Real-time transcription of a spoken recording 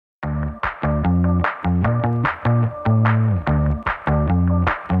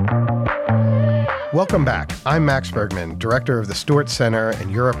Welcome back. I'm Max Bergman, director of the Stewart Center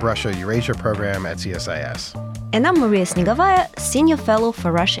and Europe-Russia-Eurasia program at CSIS. And I'm Maria Snegovaya, senior fellow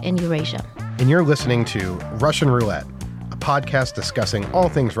for Russia and Eurasia. And you're listening to Russian Roulette, a podcast discussing all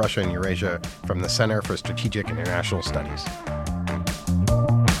things Russia and Eurasia from the Center for Strategic and International Studies.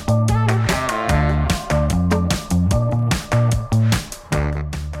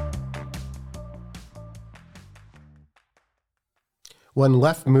 When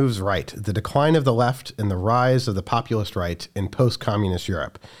Left Moves Right, the decline of the left and the rise of the populist right in post-communist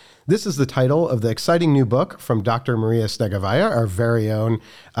Europe. This is the title of the exciting new book from Dr. Maria Snegovaya, our very own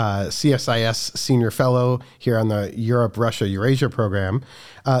CSIS senior fellow here on the Europe-Russia-Eurasia program.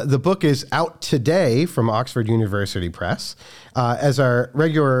 The book is out today from Oxford University Press. As our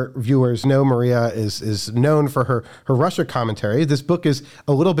regular viewers know, Maria is known for her Russia commentary. This book is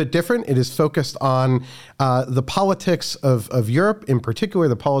a little bit different. It is focused on the politics of Europe, in particular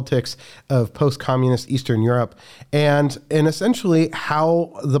the politics of post-communist Eastern Europe, and essentially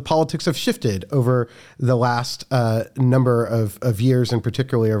how the politics have shifted over the last number of years, and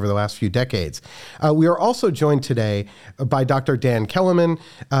particularly over the last few decades. We are also joined today by Dr. Dan Kellerman.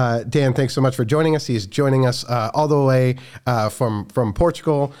 Dan, thanks so much for joining us. He's joining us all the way from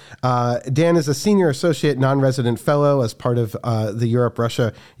Portugal. Dan is a senior associate non-resident fellow as part of the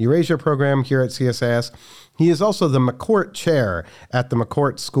Europe-Russia-Eurasia program here at CSIS. He is also the McCourt Chair at the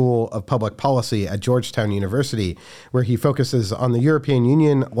McCourt School of Public Policy at Georgetown University, where he focuses on the European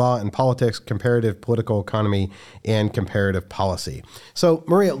Union, law and politics, comparative political economy, and comparative policy. So,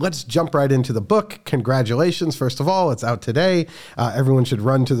 Maria, let's jump right into the book. Congratulations, first of all. It's out today. Everyone should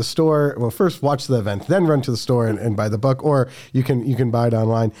run to the store. Well, first watch the event, then run to the store and buy the book, or you can buy it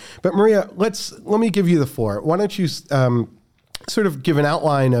online. But, Maria, let me give you the floor. Why don't you sort of give an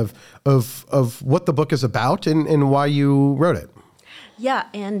outline of what the book is about and why you wrote it. Yeah,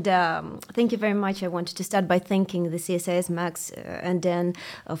 and thank you very much. I wanted to start by thanking the CSIS, Max and Dan,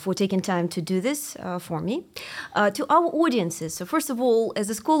 for taking time to do this for me. To our audiences, so first of all, as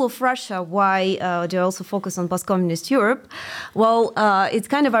a School of Russia, why do I also focus on post-communist Europe? Well, it's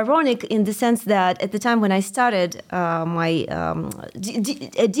kind of ironic in the sense that at the time when I started my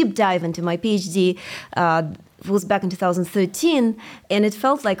a deep dive into my PhD, it was back in 2013, and it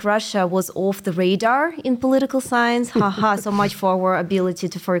felt like Russia was off the radar in political science. So much for our ability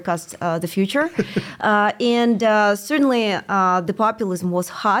to forecast the future. And certainly the populism was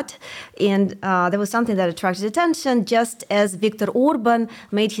hot, and there was something that attracted attention, just as Viktor Orban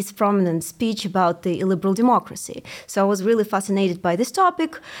made his prominent speech about the illiberal democracy. So I was really fascinated by this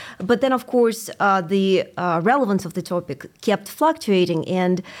topic. But then, of course, the relevance of the topic kept fluctuating,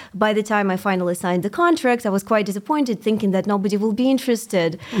 and by the time I finally signed the contract, I was quite disappointed, thinking that nobody will be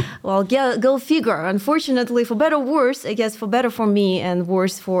interested. Well, go figure. Unfortunately, for better or worse, I guess for better for me and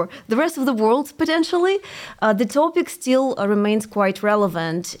worse for the rest of the world, potentially, the topic still remains quite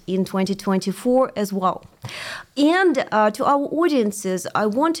relevant in 2024 as well. And to our audiences, I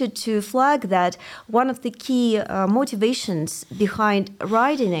wanted to flag that one of the key motivations behind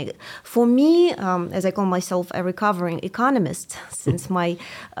writing it, for me, as I call myself a recovering economist, since my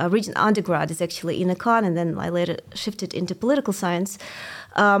recent undergrad is actually in econ, and then I later shifted into political science,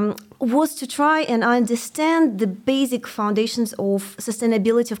 was to try and understand the basic foundations of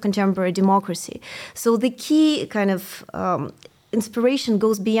sustainability of contemporary democracy. So the key kind of inspiration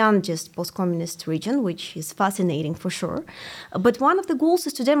goes beyond just post-communist region, which is fascinating for sure. But one of the goals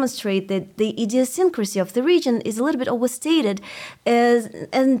is to demonstrate that the idiosyncrasy of the region is a little bit overstated.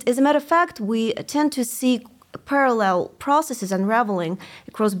 And as a matter of fact, we tend to see parallel processes unraveling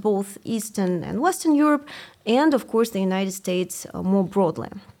across both Eastern and Western Europe, and of course the United States more broadly.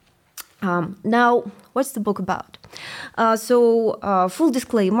 Now, what's the book about? Full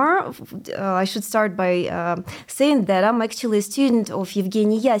disclaimer, I should start by saying that I'm actually a student of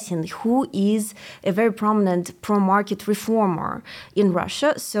Evgeny Yasin, who is a very prominent pro-market reformer in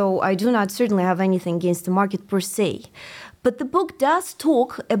Russia. So I do not certainly have anything against the market per se. But the book does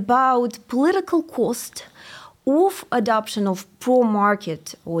talk about political cost of adoption of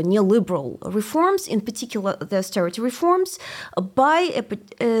pro-market or neoliberal reforms, in particular the austerity reforms, by a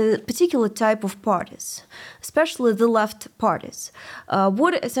particular type of parties, especially the left parties.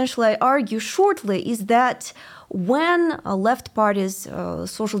 What essentially I argue shortly is that when left parties,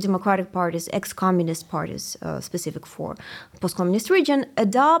 social democratic parties, ex-communist parties, specific for post-communist region,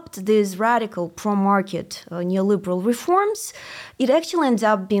 adopt these radical pro-market neoliberal reforms, it actually ends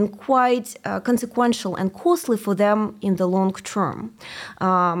up being quite consequential and costly for them in the long term.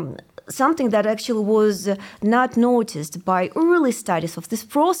 something that actually was not noticed by early studies of this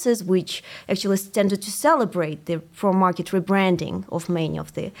process, which actually tended to celebrate the pro-market rebranding of many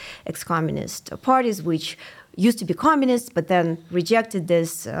of the ex-communist parties, which used to be communists, but then rejected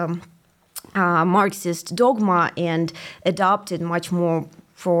this Marxist dogma and adopted much more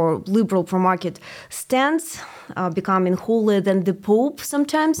for liberal pro-market stance, becoming holier than the Pope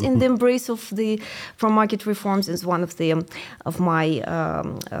sometimes in the embrace of the pro-market reforms, as one of my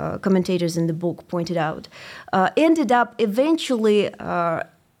commentators in the book pointed out, ended up eventually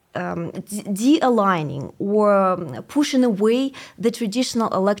de-aligning or pushing away the traditional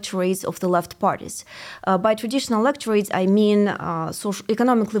electorates of the left parties. By traditional electorates, I mean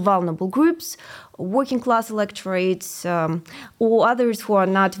economically vulnerable groups, working class electorates, or others who are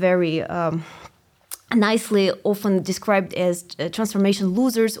not very nicely often described as transformation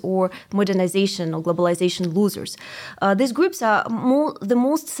losers or modernization or globalization losers. These groups are the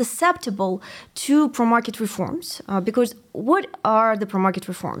most susceptible to pro-market reforms because what are the pro-market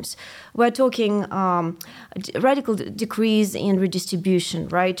reforms? We're talking radical decrease in redistribution,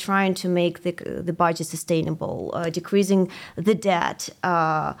 right? Trying to make the budget sustainable, decreasing the debt,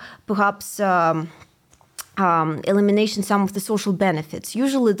 perhaps elimination some of the social benefits.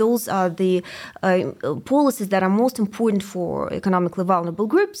 Usually those are the policies that are most important for economically vulnerable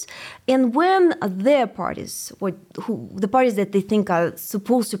groups. And when their parties, the parties that they think are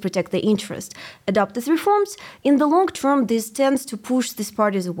supposed to protect their interest, adopt these reforms, in the long term, this tends to push these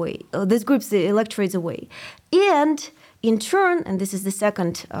parties away, these groups, the electorates away. And in turn, and this is the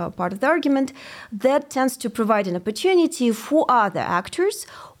second part of the argument, that tends to provide an opportunity for other actors,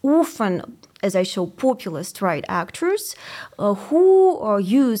 often, as I show, populist right actors, who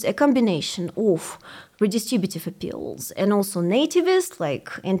use a combination of redistributive appeals and also nativist, like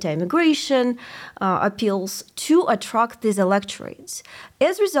anti-immigration appeals, to attract these electorates.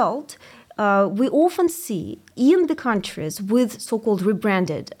 As a result, we often see in the countries with so-called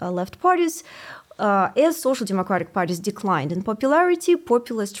rebranded left parties, as social democratic parties declined in popularity,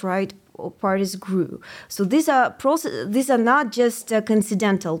 populist right parties grew. So these are not just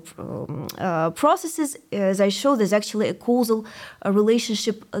coincidental processes. As I show, there's actually a causal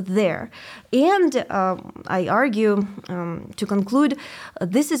relationship there. And I argue, to conclude,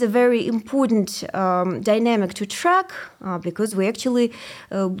 this is a very important dynamic to track because we actually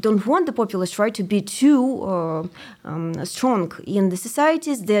don't want the populist right to be too strong in the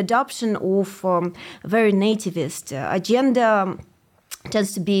societies. The adoption of very nativist agenda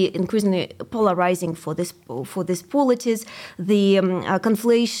tends to be increasingly polarizing for these polities. The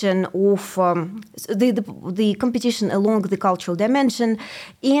conflation of the competition along the cultural dimension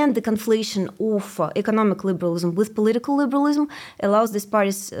and the conflation of economic liberalism with political liberalism allows these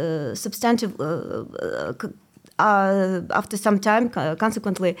parties substantive after some time,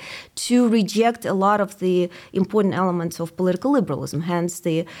 consequently, to reject a lot of the important elements of political liberalism, hence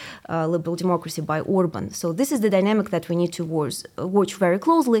the liberal democracy by Orban. So this is the dynamic that we need to watch very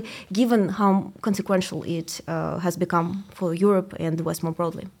closely, given how consequential it has become for Europe and the West more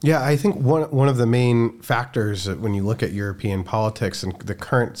broadly. Yeah, I think one of the main factors when you look at European politics and the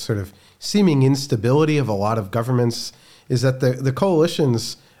current sort of seeming instability of a lot of governments is that the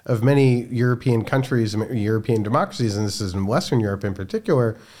coalitions of many European countries, European democracies, and this is in Western Europe in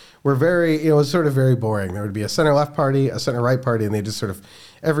particular, were very, it was sort of very boring. There would be a center-left party, a center-right party, and they just sort of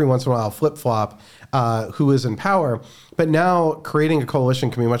every once in a while flip-flop who is in power. But now creating a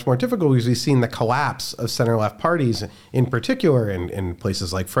coalition can be much more difficult because we've seen the collapse of center-left parties in particular in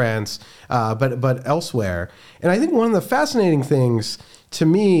places like France, but elsewhere. And I think one of the fascinating things to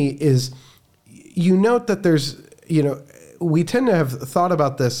me is you note that there's, we tend to have thought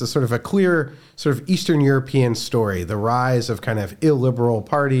about this as sort of a clear sort of Eastern European story, the rise of kind of illiberal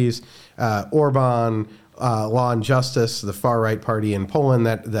parties, Orban, Law and Justice, the far-right party in Poland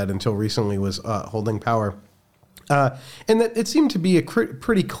that until recently was holding power. And that it seemed to be a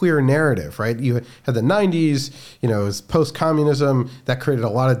pretty clear narrative, right? You had the 90s, it was post-communism that created a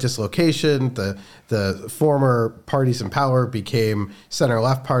lot of dislocation. The former parties in power became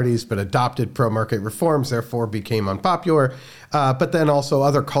center-left parties, but adopted pro-market reforms, therefore became unpopular. But then also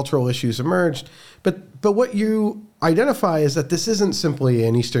other cultural issues emerged. But what you identify is that this isn't simply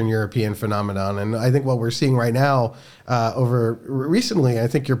an Eastern European phenomenon. And I think what we're seeing right now over recently, I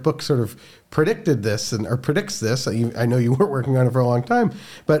think your book sort of predicted this or predicts this. I know you weren't working on it for a long time,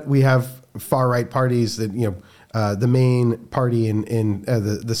 but we have far-right parties that, the main party in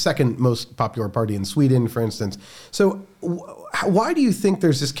the second most popular party in Sweden, for instance. So why do you think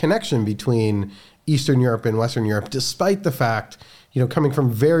there's this connection between Eastern Europe and Western Europe, despite the fact coming from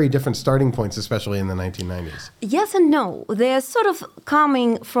very different starting points, especially in the 1990s. Yes and no. They're sort of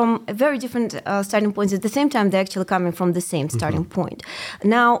coming from very different starting points. At the same time, they're actually coming from the same starting point.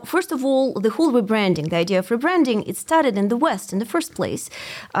 Now, first of all, the whole rebranding, the idea of rebranding, it started in the West in the first place.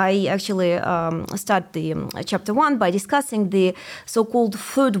 I actually start the chapter 1 by discussing the so-called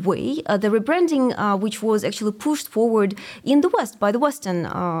third way, the rebranding which was actually pushed forward in the West by the Western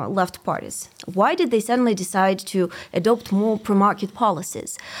left parties. Why did they suddenly decide to adopt more pro-market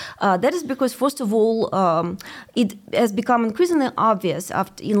policies? That is because, first of all, it has become increasingly obvious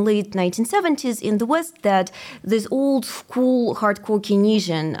in late 1970s in the West that these old school, hardcore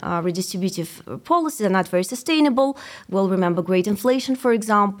Keynesian redistributive policies are not very sustainable. We'll remember great inflation, for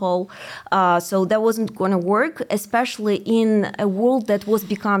example. So that wasn't going to work, especially in a world that was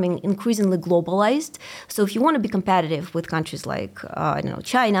becoming increasingly globalized. So if you want to be competitive with countries like,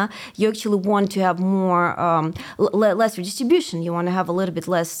 China, you actually want to have more, less redistribution. You want to have a little bit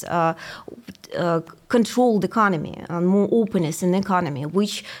less controlled economy and more openness in the economy,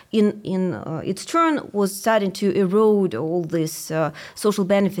 which in its turn was starting to erode all these social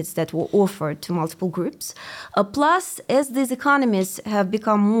benefits that were offered to multiple groups. Plus, as these economies have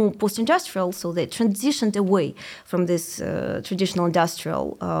become more post-industrial, so they transitioned away from this traditional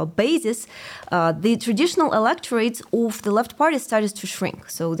industrial basis, the traditional electorates of the left party started to shrink.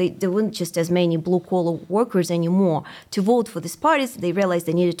 So there weren't just as many blue-collar workers anymore to vote for these parties. They realized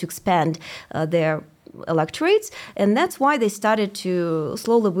they needed to expand their electorates, and that's why they started to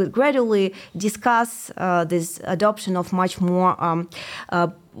slowly but gradually discuss this adoption of much more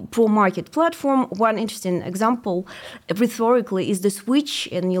pro-market platform. One interesting example, rhetorically, is the switch,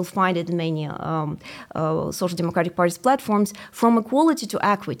 and you'll find it in many social democratic parties' platforms, from equality to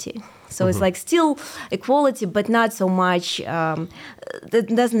equity. So it's like still equality, but not so much, that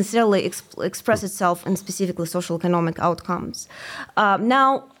doesn't necessarily express itself in specifically social economic outcomes.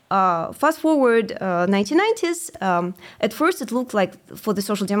 Now, fast forward 1990s, at first it looked like for the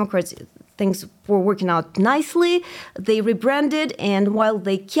Social Democrats things were working out nicely. They rebranded, and while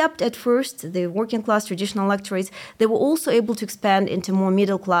they kept at first the working class traditional electorates, they were also able to expand into more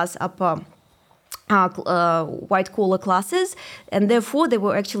middle class, upper white-collar classes, and therefore they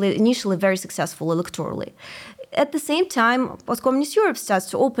were actually initially very successful electorally. At the same time, post-communist Europe starts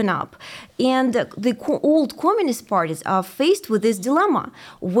to open up, and the old communist parties are faced with this dilemma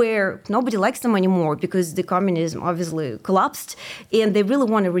where nobody likes them anymore because the communism obviously collapsed, and they really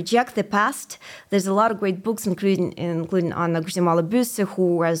want to reject the past. There's a lot of great books, including Anna Guatemala-Busse,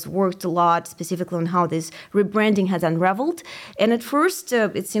 who has worked a lot specifically on how this rebranding has unraveled. And at first,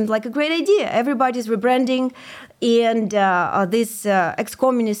 it seemed like a great idea. Everybody's rebranding, and these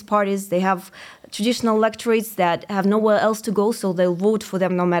ex-communist parties, they have traditional electorates that have nowhere else to go, so they'll vote for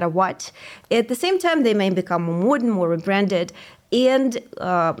them no matter what. At the same time, they may become more modern, more rebranded, and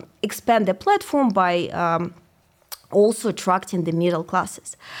expand their platform by also attracting the middle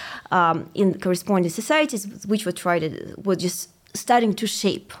classes in corresponding societies, which were just starting to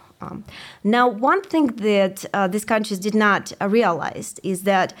shape. Now, one thing that these countries did not realize is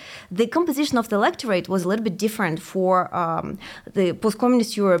that the composition of the electorate was a little bit different for the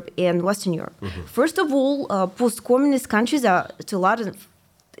post-communist Europe and Western Europe. First of all, post-communist countries are, to a lot of,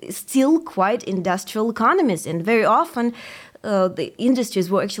 still quite industrial economies, and very often the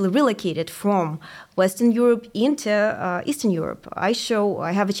industries were actually relocated from Western Europe into Eastern Europe. I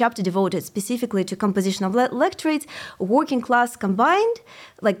have a chapter devoted specifically to composition of electorates, working class combined,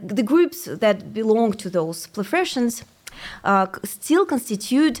 like the groups that belong to those professions still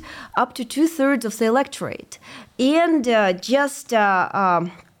constitute up to 2/3 of the electorate. And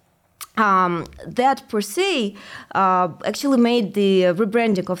that per se actually made the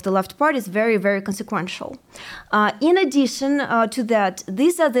rebranding of the left parties very, very consequential. In addition to that,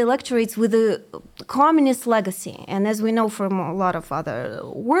 these are the electorates with a communist legacy. And as we know from a lot of other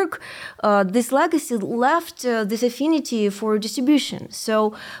work, this legacy left this affinity for distribution.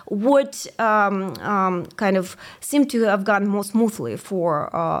 So what kind of seemed to have gone more smoothly for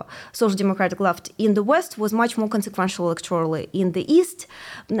social democratic left in the West was much more consequential electorally in the East.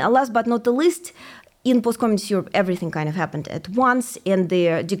 Last but not the least, in post-communist Europe, everything kind of happened at once, and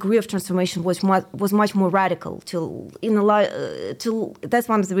the degree of transformation was much more radical. That's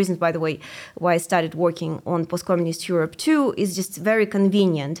one of the reasons, by the way, why I started working on post-communist Europe too. Is just very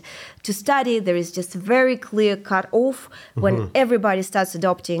convenient to study. There is just a very clear cut-off when everybody starts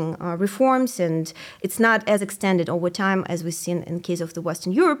adopting reforms, and it's not as extended over time as we've seen in the case of the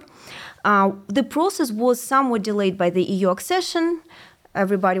Western Europe. The process was somewhat delayed by the EU accession.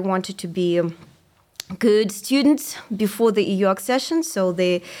 Everybody wanted to be good students before the EU accession, so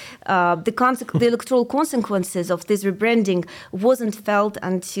the electoral consequences of this rebranding wasn't felt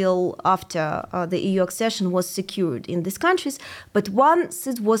until after the EU accession was secured in these countries. But once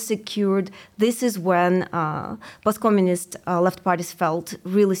it was secured, this is when post-communist left parties felt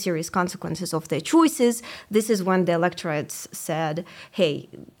really serious consequences of their choices. This is when the electorates said, "Hey,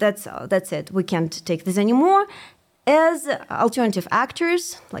 that's it. We can't take this anymore." As alternative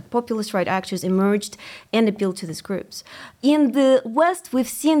actors, like populist right actors, emerged and appealed to these groups. In the West, we've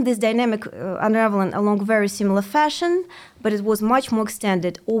seen this dynamic unraveling along very similar fashion, but it was much more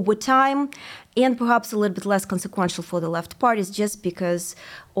extended over time and perhaps a little bit less consequential for the left parties just because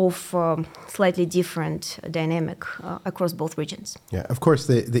of slightly different dynamic across both regions. Yeah, of course,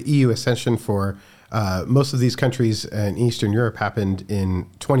 the EU accession for most of these countries in Eastern Europe happened in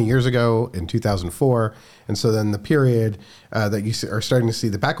 20 years ago, in 2004. And so then the period that you are starting to see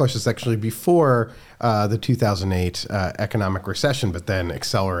the backlash is actually before the 2008 economic recession, but then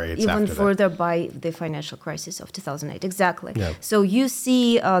accelerates even after further by the financial crisis of 2008. Exactly. Yeah. So you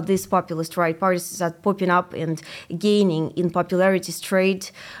see these populist right parties start popping up and gaining in popularity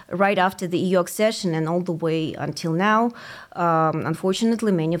straight right after the EU accession and all the way until now.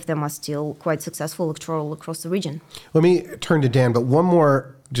 Unfortunately, many of them are still quite successful electoral across the region. Let me turn to Dan, but one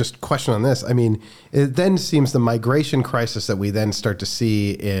more just question on this. I mean, it then seems the migration crisis that we then start to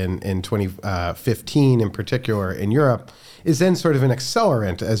see in 2015 in particular in Europe is then sort of an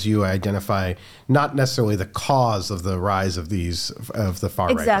accelerant, as you identify, not necessarily the cause of the rise of the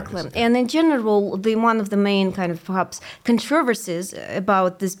far-right Exactly. parties. And in general, one of the main kind of perhaps controversies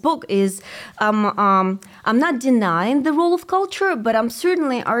about this book is I'm not denying the role of culture, but I'm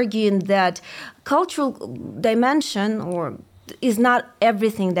certainly arguing that cultural dimension or is not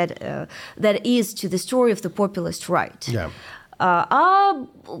everything that is to the story of the populist right. Yeah. Are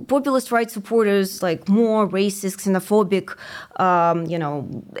populist right supporters like more racist, xenophobic,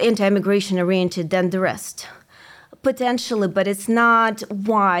 anti-immigration oriented than the rest? Potentially, but it's not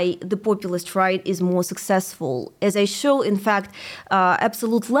why the populist right is more successful. As I show, in fact,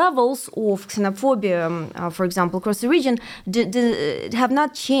 absolute levels of xenophobia, for example, across the region, have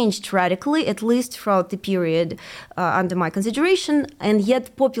not changed radically, at least throughout the period under my consideration, and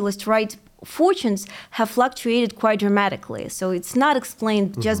yet populist right fortunes have fluctuated quite dramatically. So it's not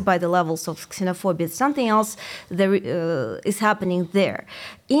explained just by the levels of xenophobia. It's something else that is happening there.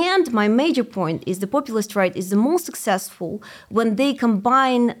 And my major point is the populist right is the most successful when they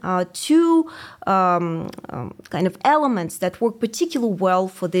combine two kind of elements that work particularly well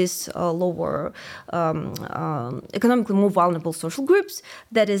for these lower, economically more vulnerable social groups.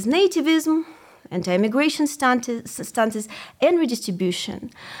 That is nativism, anti-immigration stances, and redistribution.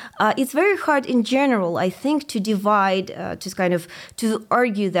 It's very hard in general, I think, to divide, to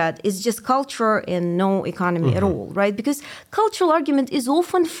argue that it's just culture and no economy at all, right? Because cultural argument is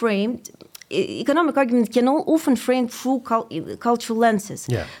often framed, economic argument can often frame through cultural lenses.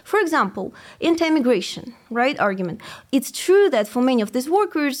 Yeah. For example, anti-immigration, right, argument. It's true that for many of these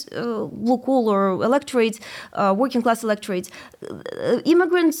workers, blue-collar electorates, working-class electorates,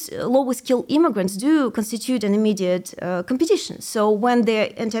 immigrants, lower-skilled immigrants do constitute an immediate competition. So when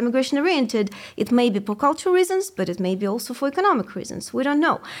they're anti-immigration oriented, it may be for cultural reasons, but it may be also for economic reasons. We don't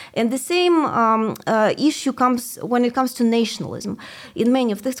know. And the same issue comes when it comes to nationalism. In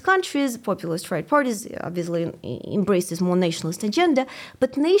many of these countries, populist right parties obviously embrace this more nationalist agenda,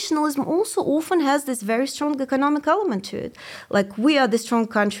 but nationalism also often has this very strong economic element to it. Like, we are the strong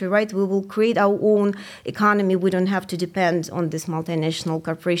country, right? We will create our own economy. We don't have to depend on these multinational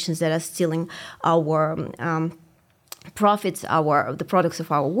corporations that are stealing our profits, the products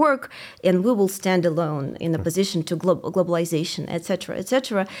of our work, and we will stand alone in a position to globalization, etc.,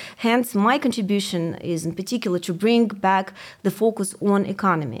 etc. Hence, my contribution is in particular to bring back the focus on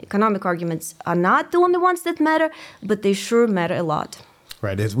economy. Economic arguments are not the only ones that matter, but they sure matter a lot.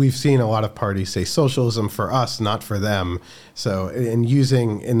 Right. As we've seen a lot of parties say socialism for us, not for them. So in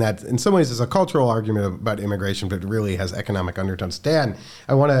using in some ways, it's a cultural argument about immigration, but it really has economic undertones. Dan,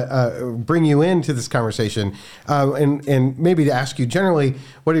 I want to bring you into this conversation and maybe to ask you generally,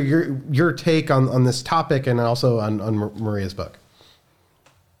 what are your take on this topic and also on Maria's book?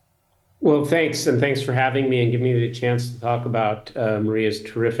 Well, thanks. And thanks for having me and giving me the chance to talk about Maria's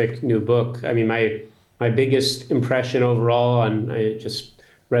terrific new book. I mean, my biggest impression overall, and I just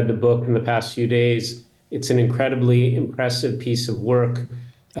read the book in the past few days, it's an incredibly impressive piece of work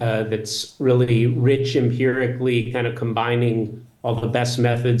that's really rich empirically, kind of combining all the best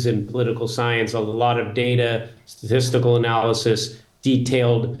methods in political science, a lot of data, statistical analysis,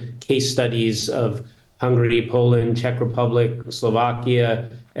 detailed case studies of Hungary, Poland, Czech Republic, Slovakia,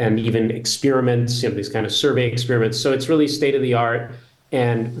 and even experiments, these kind of survey experiments. So it's really state of the art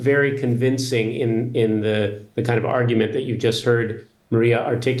and very convincing in the kind of argument that you just heard Maria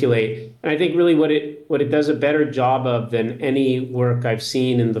articulate. And I think really what it does a better job of than any work I've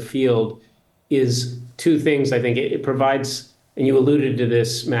seen in the field is two things. I think it provides, and you alluded to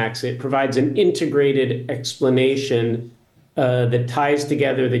this, Max, it provides an integrated explanation that ties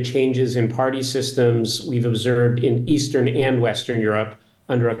together the changes in party systems we've observed in Eastern and Western Europe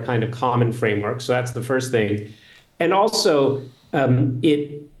under a kind of common framework. So that's the first thing. And also,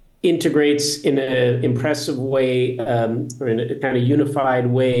 it integrates in an impressive way, or in a kind of unified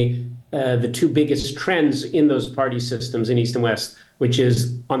way, the two biggest trends in those party systems in East and West, which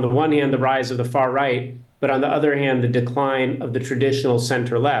is, on the one hand, the rise of the far right, but on the other hand, the decline of the traditional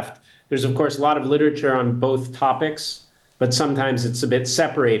center-left. There's, of course, a lot of literature on both topics, but sometimes it's a bit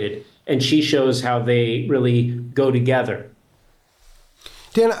separated. And she shows how they really go together.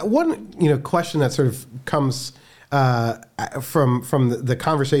 Dan, one question that sort of comes from the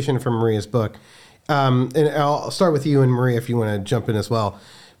conversation from Maria's book, and I'll start with you and Maria if you want to jump in as well,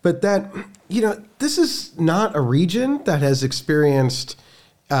 but that, this is not a region that has experienced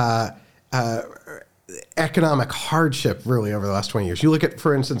economic hardship really over the last 20 years. You look at,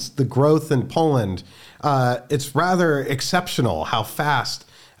 for instance, the growth in Poland, it's rather exceptional how fast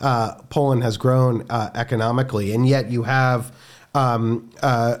Poland has grown economically, and yet you have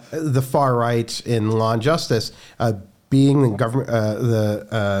the far right in Law and Justice being the government,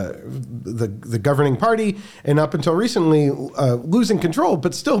 the governing party, and up until recently losing control,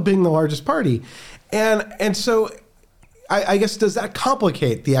 but still being the largest party, and so. I guess, does that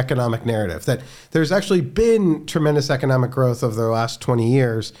complicate the economic narrative that there's actually been tremendous economic growth over the last 20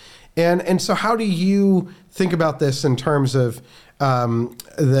 years? And so how do you think about this in terms of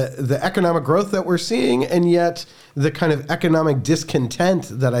the economic growth that we're seeing, and yet the kind of economic discontent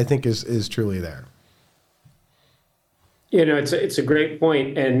that I think is truly there? It's a great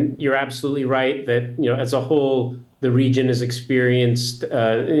point, and you're absolutely right that, as a whole, the region has experienced,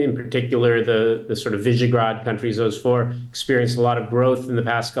 in particular, the sort of Visegrad countries, those four, experienced a lot of growth in the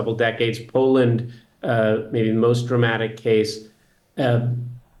past couple decades. Poland, maybe the most dramatic case.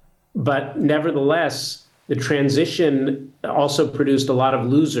 But nevertheless, the transition also produced a lot of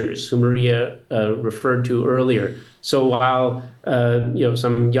losers, who Maria referred to earlier. So while,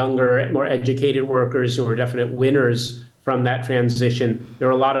 some younger, more educated workers who were definite winners from that transition, there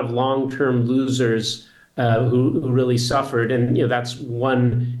were a lot of long-term losers who really suffered, and that's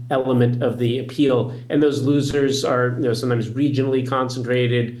one element of the appeal. And those losers are sometimes regionally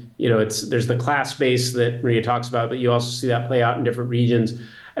concentrated. There's the class base that Maria talks about, but you also see that play out in different regions.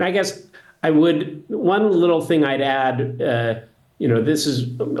 And I guess one little thing I'd add. This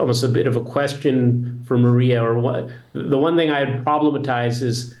is almost a bit of a question for Maria, the one thing I'd problematize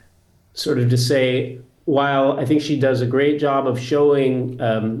is sort of to say, while I think she does a great job of showing,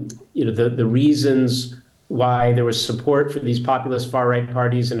 the reasons why there was support for these populist far-right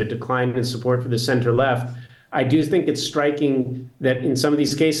parties and a decline in support for the center-left, I do think it's striking that in some of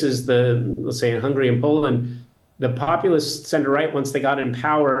these cases, let's say in Hungary and Poland, the populist center-right, once they got in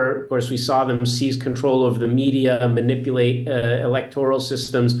power, of course, we saw them seize control over the media, manipulate electoral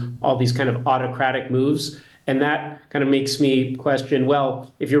systems, all these kind of autocratic moves. And that kind of makes me question,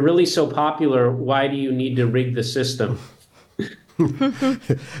 well, if you're really so popular, why do you need to rig the system?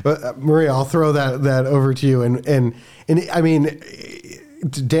 Maria, I'll throw that over to you. And I mean,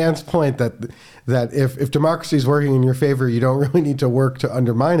 to Dan's point that if democracy is working in your favor, you don't really need to work to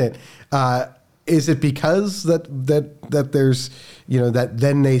undermine it. Is it because that there's that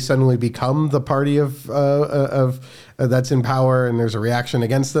then they suddenly become the party of that's in power, and there's a reaction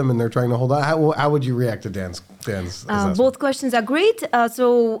against them, and they're trying to hold on? How would you react to Dan's both questions are great.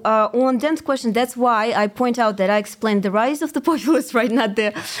 So on Dan's question, that's why I point out that I explained the rise of the populists, right? Not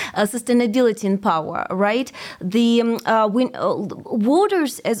the sustainability in power, right? The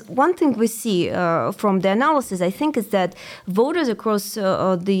voters, as one thing we see from the analysis, I think, is that voters across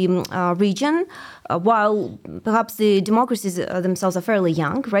the region, while perhaps the democracies themselves are fairly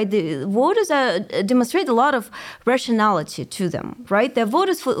young, right? The voters demonstrate a lot of rationality to them, right? They're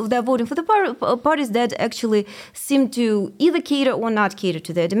voting for the parties that actually seem to either cater or not cater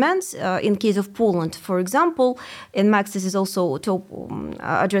to their demands. In case of Poland, for example, and Max, this is also to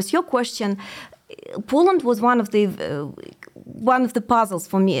address your question, Poland was one of the one of the puzzles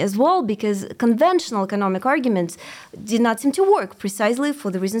for me as well, because conventional economic arguments did not seem to work precisely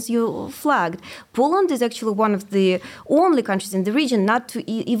for the reasons you flagged. Poland is actually one of the only countries in the region not to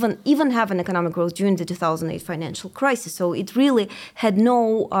even have an economic growth during the 2008 financial crisis. So it really had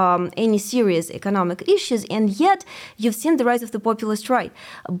no any serious economic issues, and yet you've seen the rise of the populist right.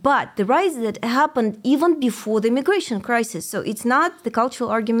 But the rise that happened even before the immigration crisis. So it's not the cultural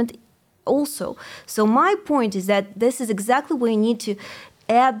argument also. So my point is that this is exactly where you need to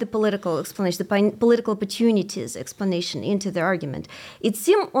add the political explanation, the political opportunities explanation into the argument. It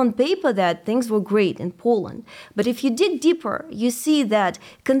seemed on paper that things were great in Poland, but if you dig deeper, you see that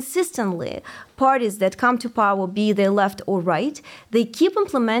consistently parties that come to power, be they left or right, they keep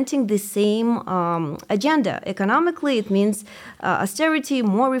implementing the same agenda. Economically, it means austerity,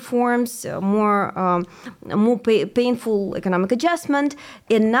 more reforms, more painful economic adjustment,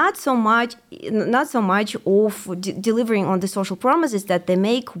 and not so much of delivering on the social promises that they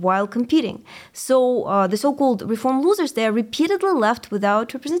make while competing. So the so-called reform losers, they are repeatedly left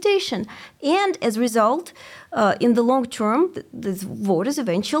without representation, and as a result, in the long term, the voters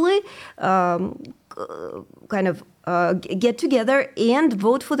eventually get together and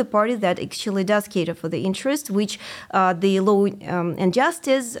vote for the party that actually does cater for the interest, which the law and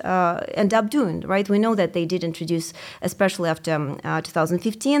justice end up doing, right? We know that they did introduce, especially after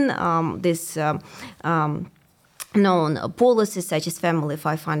 2015, this known policies such as Family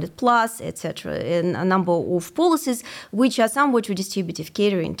 500 Plus, etc., and a number of policies which are somewhat redistributive,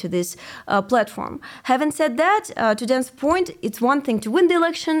 catering to this platform. Having said that, to Dan's point, it's one thing to win the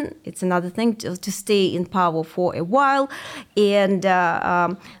election, it's another thing to stay in power for a while, and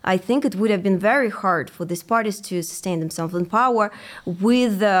I think it would have been very hard for these parties to sustain themselves in power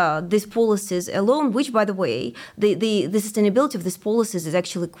with these policies alone, which, by the way, the sustainability of these policies is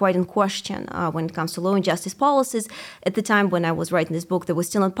actually quite in question when it comes to law and justice policies. At the time when I was writing this book, they were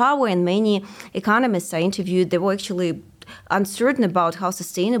still in power, and many economists I interviewed, they were actually uncertain about how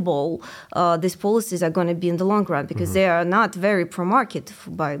sustainable these policies are going to be in the long run, because they are not very pro-market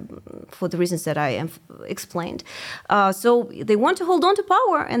for the reasons that I explained. So they want to hold on to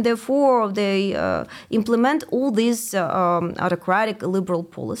power, and therefore they implement all these autocratic liberal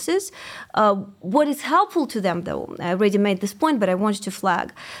policies. What is helpful to them, though, I already made this point, but I wanted to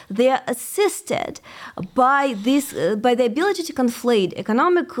flag, they are assisted by the ability to conflate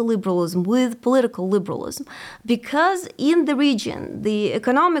economic liberalism with political liberalism, because in the region, the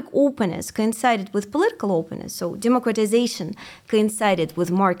economic openness coincided with political openness, so democratization coincided with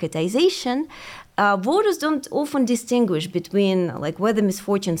marketization. Voters don't often distinguish between where the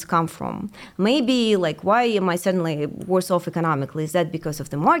misfortunes come from. Maybe why am I suddenly worse off economically? Is that because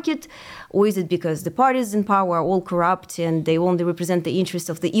of the market, or is it because the parties in power are all corrupt and they only represent the interests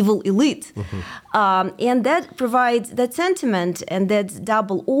of the evil elite? And that provides that sentiment, and that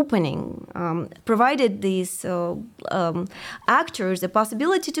double opening provided these actors the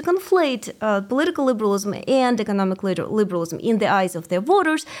possibility to conflate political liberalism and economic liberalism in the eyes of their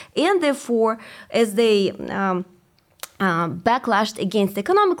voters, and therefore, as they backlashed against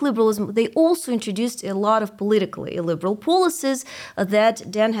economic liberalism, they also introduced a lot of politically illiberal policies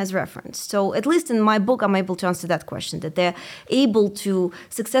that Dan has referenced. So at least in my book, I'm able to answer that question, that they're able to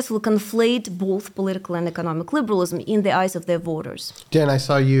successfully conflate both political and economic liberalism in the eyes of their voters. Dan, I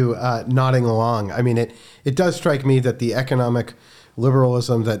saw you nodding along. I mean, it does strike me that the economic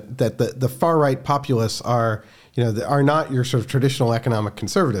liberalism, that the far-right populists are not your sort of traditional economic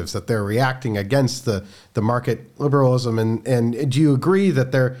conservatives, that they're reacting against the market liberalism. And do you agree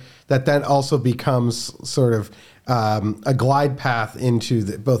that that also becomes sort of a glide path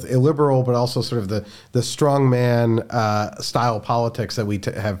into both illiberal, but also sort of the strongman style politics that we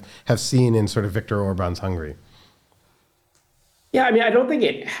have seen in sort of Viktor Orban's Hungary? Yeah, I mean, I don't think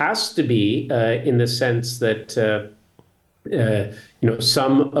it has to be in the sense that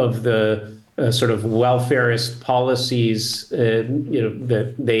some of the sort of welfarist policies,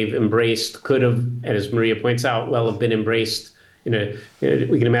 that they've embraced could have, and as Maria points out, have been embraced. We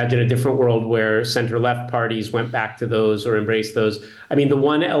can imagine a different world where center-left parties went back to those or embraced those. I mean, the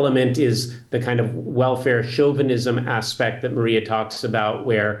one element is the kind of welfare chauvinism aspect that Maria talks about,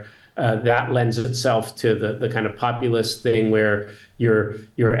 where that lends itself to the kind of populist thing where you're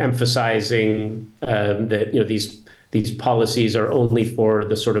emphasizing that these policies are only for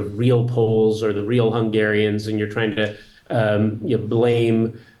the sort of real Poles or the real Hungarians, and you're trying to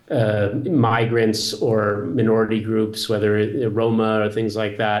blame migrants or minority groups, whether Roma or things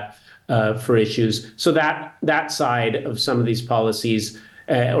like that, for issues. So that side of some of these policies,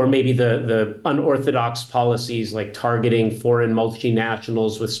 or maybe the unorthodox policies like targeting foreign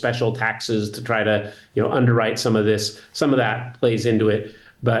multinationals with special taxes to try to underwrite some of this. Some of that plays into it,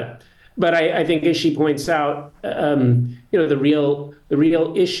 but I think, as she points out, the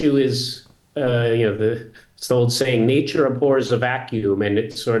real issue is it's the old saying, nature abhors a vacuum, and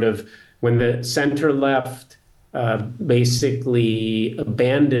it's sort of when the center left basically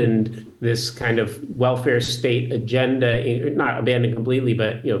abandoned this kind of welfare state agenda, not abandoned completely,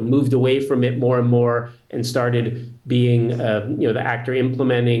 but moved away from it more and more, and started being the actor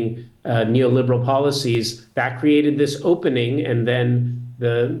implementing neoliberal policies. That created this opening, and then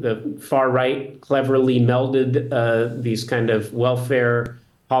the far right cleverly melded these kind of welfare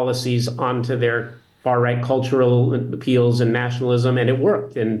policies onto their far-right cultural appeals and nationalism, and it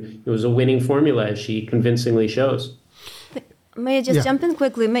worked. And it was a winning formula, as she convincingly shows. May I just jump in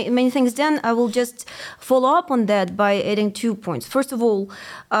quickly? Many things, Dan. I will just follow up on that by adding 2 points. First of all,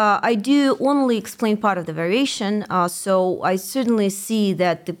 I do only explain part of the variation, so I certainly see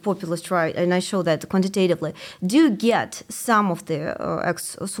that the populist right, and I show that quantitatively, do get some of the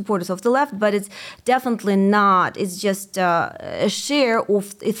supporters of the left, but it's definitely not. It's just a share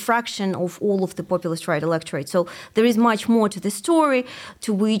of a fraction of all of the populist right electorate. So there is much more to the story,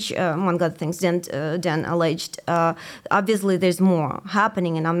 to which, among other things, Dan alleged. Obviously, there's more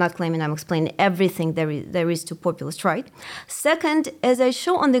happening, and I'm not claiming I'm explaining everything there is to populist right. Second, as I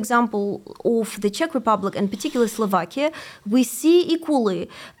show on the example of the Czech Republic and particularly Slovakia, we see equally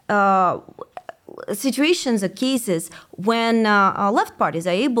situations or cases when left parties are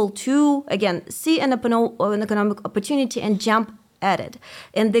able to, again, see an economic opportunity and jump at it,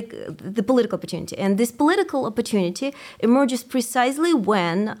 and the political opportunity. And this political opportunity emerges precisely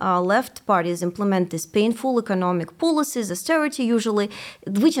when left parties implement these painful economic policies, austerity usually,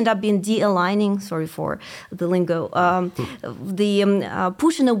 which end up being de-aligning, sorry for the lingo,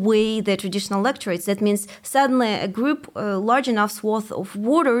 pushing away the traditional electorates. That means suddenly a group, large enough swath of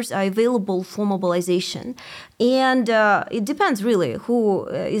voters are available for mobilization. And it depends really who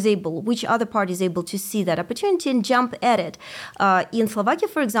is able, which other party is able to see that opportunity and jump at it. In Slovakia,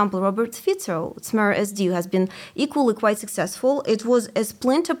 for example, Robert Fico, Smer SD, has been equally quite successful. It was a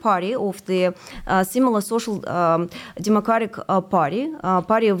splinter party of the similar social democratic party of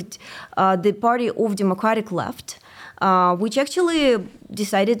the Party of Democratic Left, which actually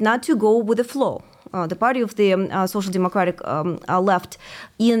decided not to go with the flow. The party of the social democratic left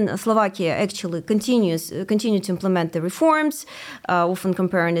in Slovakia actually continue to implement the reforms, often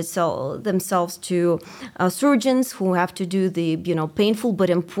comparing themselves to surgeons who have to do the painful but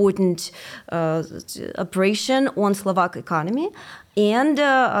important operation on Slovak economy. And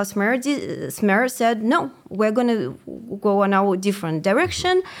Smer said, no, we're going to go in our different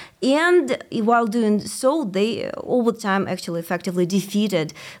direction. And while doing so, they over time actually effectively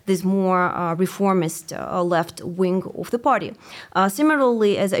defeated this more reformist left wing of the party.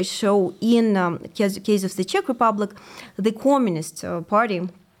 Similarly, as I show in case of the Czech Republic, the Communist Party,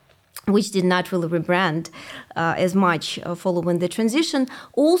 which did not really rebrand as much following the transition,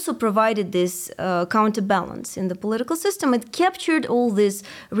 also provided this counterbalance in the political system. It captured all these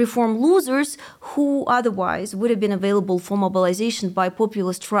reform losers who otherwise would have been available for mobilization by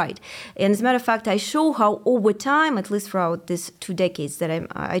populist right. And as a matter of fact, I show how over time, at least throughout these 2 decades that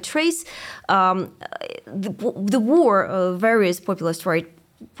I trace, the war, various populist right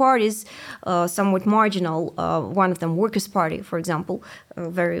parties, somewhat marginal, one of them Workers' Party, for example, a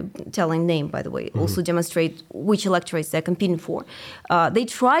very telling name, by the way, also demonstrate which electorates they're competing for. They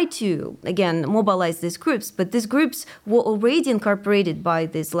try to, again, mobilize these groups, but these groups were already incorporated by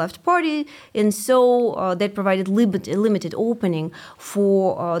this left party, and so that provided a limited opening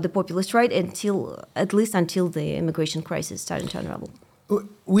for the populist right at least until the immigration crisis started to unravel.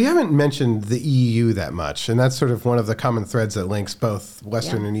 We haven't mentioned the EU that much, and that's sort of one of the common threads that links both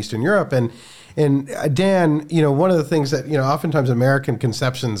Western and Eastern Europe. And Dan, one of the things that, oftentimes American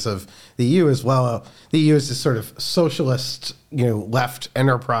conceptions of the EU is, well, the EU is this sort of socialist, left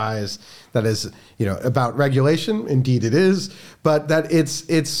enterprise that is, about regulation. Indeed it is, but that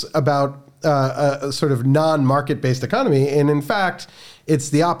it's about a sort of non-market-based economy. And in fact, it's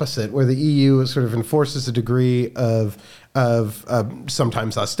the opposite, where the EU sort of enforces a degree of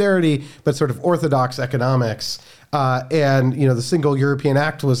sometimes austerity, but sort of orthodox economics. And the Single European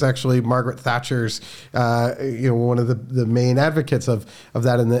Act was actually Margaret Thatcher's, one of the main advocates of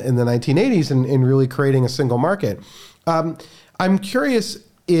that in the 1980s in really creating a single market. I'm curious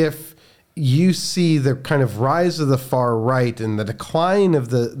if you see the kind of rise of the far right and the decline of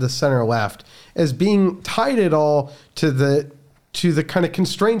the center left as being tied at all to the to the kind of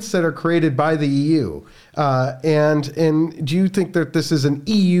constraints that are created by the EU. And do you think that this is an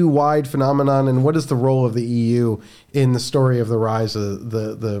EU-wide phenomenon, and what is the role of the EU in the story of the rise of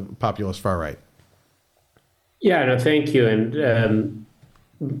the populist far right? Yeah, no, thank you. And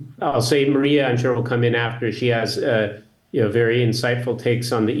I'll say Maria, I'm sure, will come in after. She has very insightful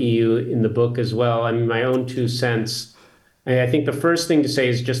takes on the EU in the book as well. I mean, my own 2 cents. I think the first thing to say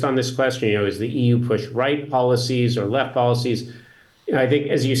is just on this question, is the EU push right policies or left policies? I think,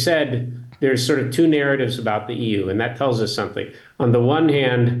 as you said, there's sort of 2 narratives about the EU, and that tells us something. On the one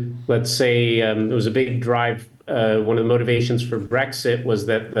hand, let's say there was a big drive. One of the motivations for Brexit was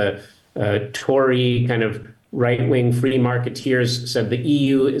that the Tory kind of right-wing free marketeers said the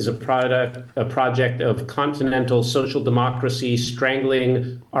EU is a project of continental social democracy,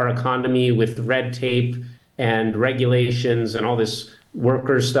 strangling our economy with red tape and regulations and all this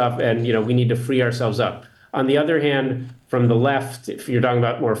worker stuff, and we need to free ourselves up. On the other hand, from the left, if you're talking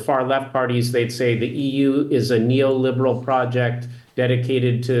about more far left parties, they'd say the EU is a neoliberal project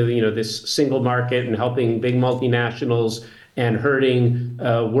dedicated to this single market and helping big multinationals and hurting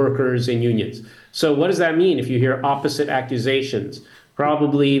workers and unions. So what does that mean if you hear opposite accusations?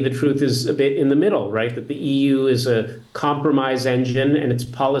 Probably the truth is a bit in the middle, right? That the EU is a compromise engine and its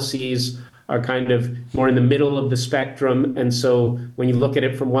policies are kind of more in the middle of the spectrum. And so when you look at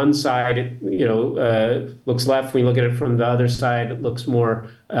it from one side, it looks left. When you look at it from the other side, it looks more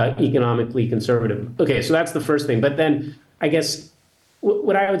economically conservative. Okay, so that's the first thing. But then I guess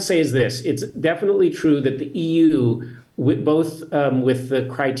what I would say is this. It's definitely true that the EU, with the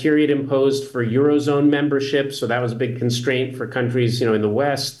criteria it imposed for Eurozone membership, so that was a big constraint for countries in the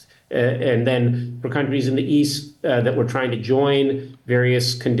West, and then for countries in the East that were trying to join,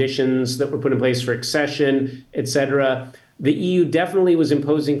 various conditions that were put in place for accession, et cetera. The EU definitely was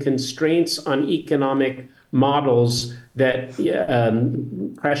imposing constraints on economic models that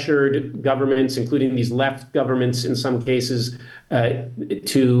pressured governments, including these left governments in some cases,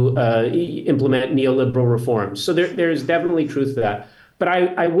 to implement neoliberal reforms. So there's definitely truth to that. But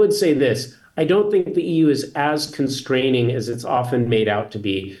I would say this. I don't think the EU is as constraining as it's often made out to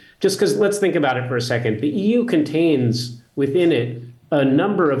be. Just because, let's think about it for a second. The EU contains within it a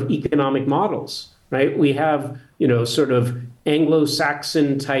number of economic models, right? We have, sort of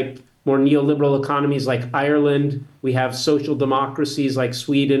Anglo-Saxon type, more neoliberal economies like Ireland. We have social democracies like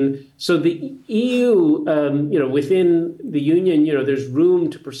Sweden. So the EU, within the Union, there's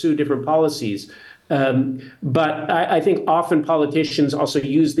room to pursue different policies. But I think often politicians also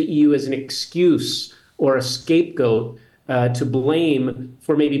use the EU as an excuse or a scapegoat to blame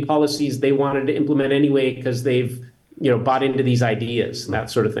for maybe policies they wanted to implement anyway because they've bought into these ideas and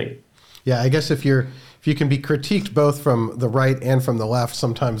that sort of thing. Yeah, I guess if you can be critiqued both from the right and from the left,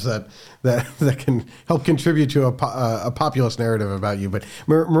 sometimes that can help contribute to a populist narrative about you. But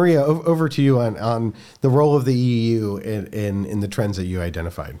Maria, over to you on the role of the EU in the trends that you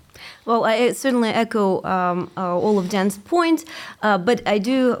identified. Well, I certainly echo all of Dan's points, but I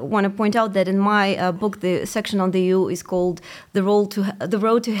do want to point out that in my book, the section on the EU is called "The Road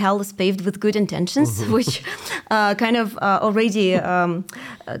to Hell is Paved with Good Intentions," which kind of already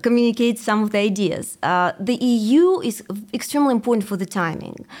communicates some of the ideas. The EU is extremely important for the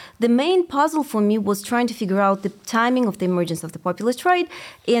timing. The main puzzle for me was trying to figure out the timing of the emergence of the populist right,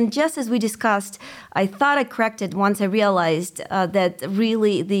 and just as we discussed, I thought I cracked it once I realized that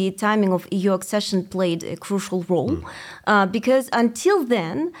really the timing of EU accession played a crucial role, because until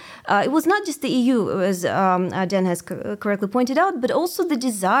then, it was not just the EU, as Dan has correctly pointed out, but also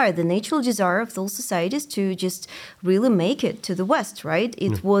the natural desire of those societies to just really make it to the West, right?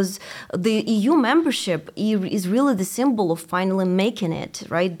 It was the EU membership is really the symbol of finally making it,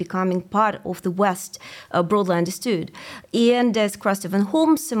 right? Becoming part of the West, broadly understood. And as Krastev and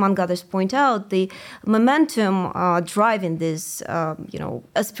Holmes, among others, point out, the momentum driving this,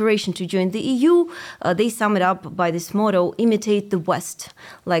 aspiration to join the EU, they sum it up by this motto: imitate the West,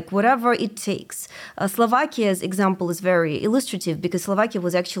 like whatever it takes. Slovakia's example is very illustrative because Slovakia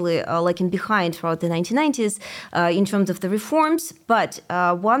was actually lagging behind throughout the 1990s in terms of the reforms. But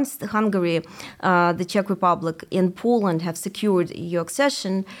once Hungary, the Czech Republic, and Poland have secured EU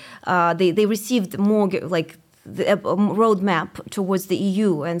accession, they received more the roadmap towards the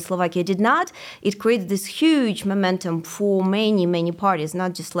EU, and Slovakia did not. It created this huge momentum for many, many parties,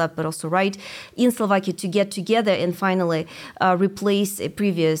 not just left, but also right, in Slovakia to get together and finally replace a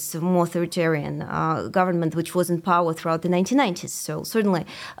previous, more authoritarian government, which was in power throughout the 1990s. So certainly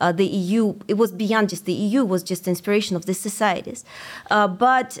the EU, it was beyond just the EU, was just the inspiration of the societies.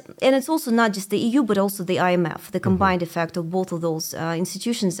 And it's also not just the EU, but also the IMF. The combined effect of both of those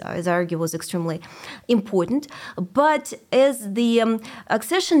institutions, as I argue, was extremely important. But as the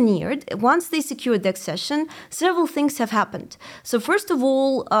accession neared, once they secured the accession, several things have happened. So first of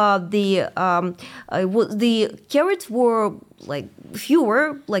all, the carrots were like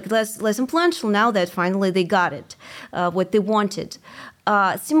fewer, like less influential now that finally they got it, what they wanted.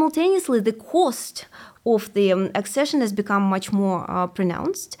 Simultaneously, the cost of the accession has become much more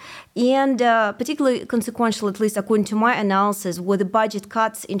pronounced, and particularly consequential, at least according to my analysis, were the budget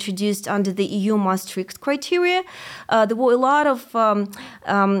cuts introduced under the EU Maastricht criteria. There were a lot of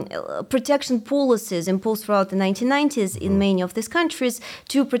protection policies imposed throughout the 1990s in many of these countries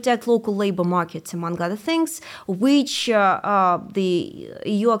to protect local labor markets, among other things, which the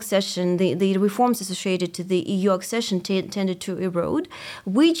EU accession, the reforms associated to the EU accession tended to erode,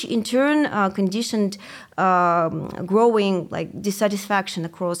 which in turn conditioned growing dissatisfaction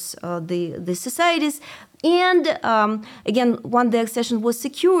across the societies. And again, when the accession was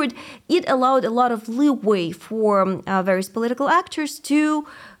secured, it allowed a lot of leeway for various political actors to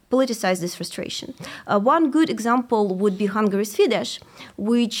politicize this frustration. One good example would be Hungary's Fidesz,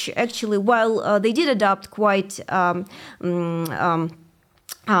 which actually, while they did adopt quite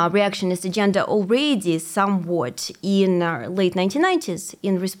reactionist agenda already somewhat in late 1990s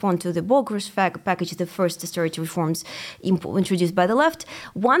in response to the Bogros package, the first austerity reforms introduced by the left.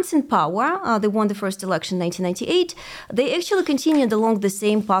 Once in power, they won the first election in 1998. They actually continued along the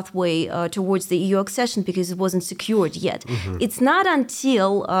same pathway towards the EU accession because it wasn't secured yet. Mm-hmm. It's not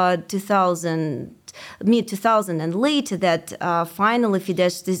until mid-2000 and later that finally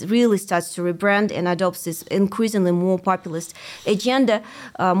Fidesz really starts to rebrand and adopts this increasingly more populist agenda.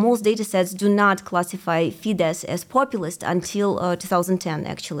 Most data sets do not classify Fidesz as populist until 2010,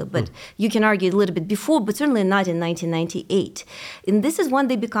 actually, but you can argue a little bit before, but certainly not in 1998. And this is when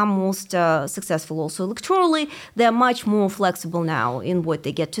they become most successful also electorally. They're much more flexible now in what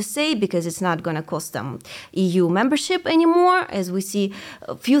they get to say because it's not going to cost them EU membership anymore, as we see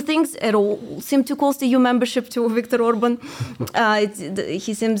a few things at all seem to cost EU membership to Viktor Orban.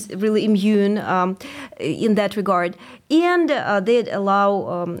 He seems really immune in that regard. And they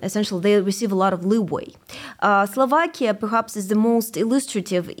allow, essentially, they receive a lot of leeway. Slovakia perhaps is the most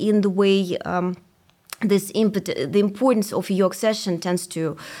illustrative in the way the importance of EU accession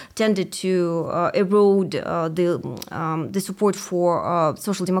tended to erode the support for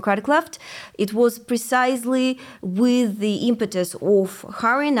social democratic left. It was precisely with the impetus of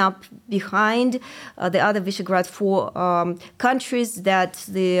hurrying up behind the other Visegrad 4 countries that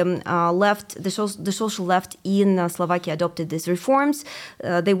the social left in Slovakia adopted these reforms.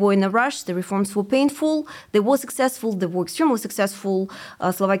 They were in a rush. The reforms were painful. They were successful. They were extremely successful.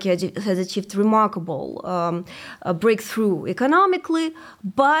 Slovakia has achieved remarkable breakthrough economically,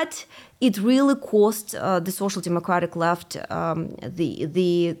 but it really cost the social democratic left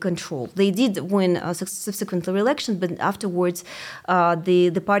the control. They did win subsequently re-election, but afterwards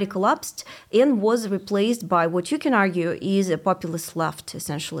the party collapsed and was replaced by what you can argue is a populist left,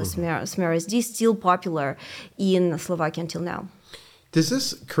 essentially. Smer SD, still popular in Slovakia until now. Does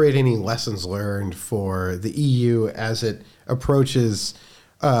this create any lessons learned for the EU as it approaches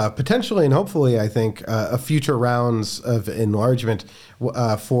potentially and hopefully, I think, future rounds of enlargement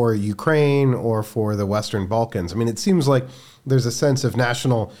for Ukraine or for the Western Balkans? I mean, it seems like there's a sense of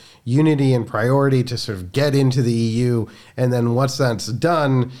national unity and priority to sort of get into the EU, and then once that's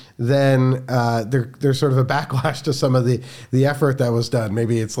done, then there's sort of a backlash to some of the effort that was done.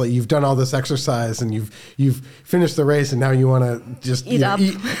 Maybe it's like you've done all this exercise and you've finished the race, and now you want to just eat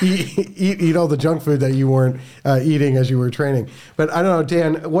all the junk food that you weren't eating as you were training. But I don't know,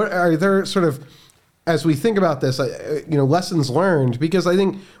 Dan, what are there sort of, as we think about this, lessons learned? Because I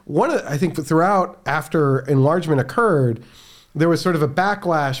think throughout after enlargement occurred, there was sort of a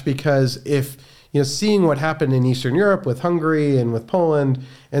backlash because if, seeing what happened in Eastern Europe with Hungary and with Poland,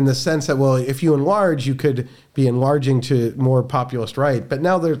 in the sense that, well, if you enlarge, you could be enlarging to more populist right. But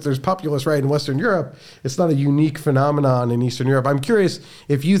now there's populist right in Western Europe. It's not a unique phenomenon in Eastern Europe. I'm curious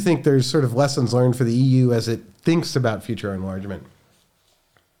if you think there's sort of lessons learned for the EU as it thinks about future enlargement.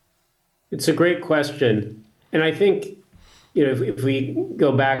 It's a great question. And I think, if we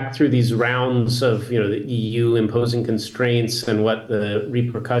go back through these rounds of, the EU imposing constraints and what the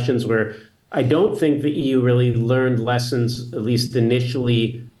repercussions were, I don't think the EU really learned lessons, at least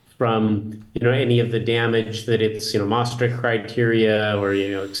initially, from, any of the damage that its, Maastricht criteria or,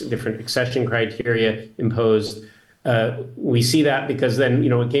 different accession criteria imposed. We see that because then,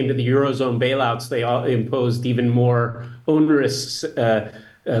 it came to the Eurozone bailouts, they all imposed even more onerous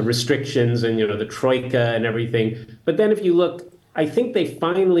restrictions and, the troika and everything. But then if you look I think they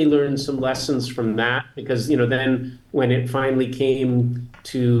finally learned some lessons from that because, then when it finally came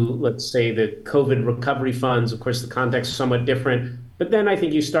to, let's say, the COVID recovery funds, of course, the context is somewhat different. But then I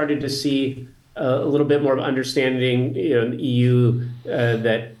think you started to see a little bit more of understanding, in the EU,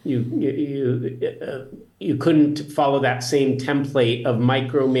 that you couldn't follow that same template of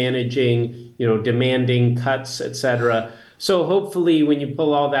micromanaging, demanding cuts, et cetera. So hopefully, when you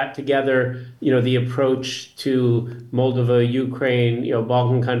pull all that together, the approach to Moldova, Ukraine,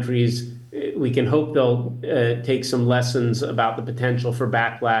 Balkan countries, we can hope they'll take some lessons about the potential for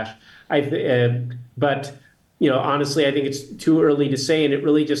backlash. But honestly, I think it's too early to say, and it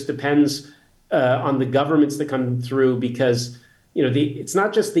really just depends on the governments that come through, because it's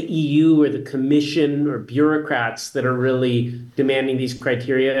not just the EU or the Commission or bureaucrats that are really demanding these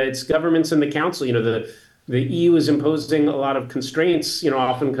criteria. It's governments and the Council. The EU is imposing a lot of constraints,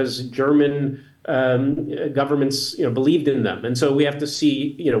 often because German governments, believed in them. And so we have to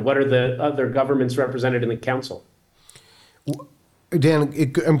see, what are the other governments represented in the Council.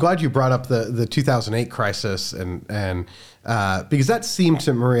 Dan, I'm glad you brought up the 2008 crisis, and because that seemed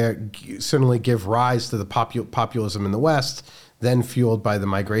to, Maria, certainly give rise to the populism in the West, then fueled by the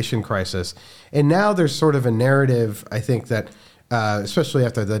migration crisis. And now there's sort of a narrative, I think, that especially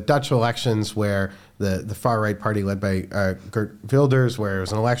after the Dutch elections, where the far-right party led by Geert Wilders, where it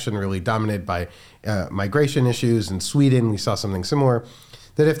was an election really dominated by migration issues. In Sweden, we saw something similar.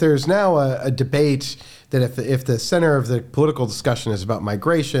 That if there's now a debate that if the center of the political discussion is about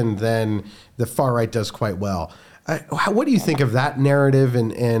migration, then the far-right does quite well. What do you think of that narrative,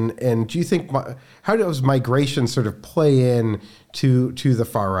 and do you think, how does migration sort of play in to the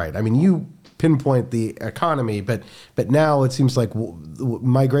far-right? I mean, you pinpoint the economy, but now it seems like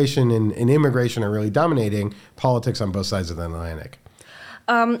migration and immigration are really dominating politics on both sides of the Atlantic.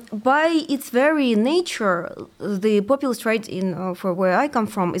 By its very nature, the populist right for where I come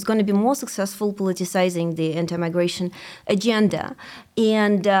from is going to be more successful politicizing the anti-migration agenda.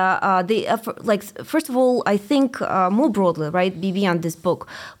 And first of all, I think more broadly, right, beyond this book,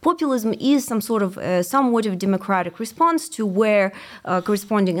 populism is somewhat of democratic response to where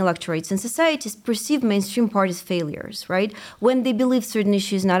corresponding electorates in societies perceive mainstream parties' failures, right? When they believe certain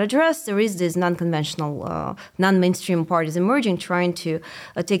issues not addressed, there is this non-conventional, non-mainstream parties emerging, trying to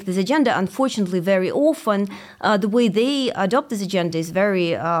take this agenda. Unfortunately, very often, the way they adopt this agenda is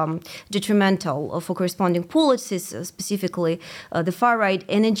very detrimental for corresponding policies, specifically the far right.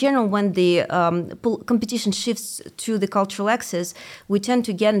 And in general, when the competition shifts to the cultural axis, we tend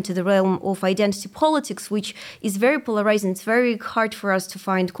to get into the realm of identity politics, which is very polarizing. It's very hard for us to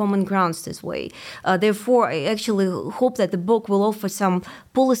find common grounds this way. Therefore, I actually hope that the book will offer some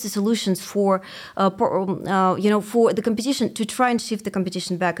policy solutions for the competition, to try and shift the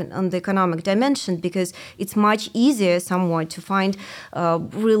competition back on the economic dimension, because it's much easier somewhat to find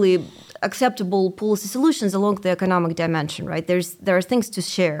really acceptable policy solutions along the economic dimension, right? There are things to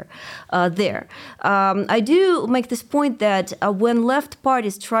share there. I do make this point that when left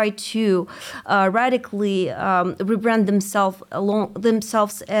parties try to radically rebrand themselves along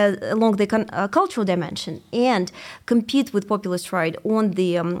the cultural dimension and compete with populist right on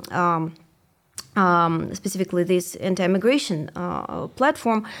the specifically this anti-immigration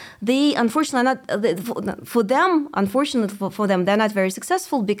platform, they unfortunately for them, they're not very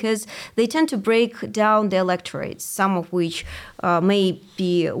successful, because they tend to break down the electorates, some of which may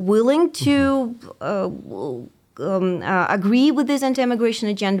be willing to agree with this anti-immigration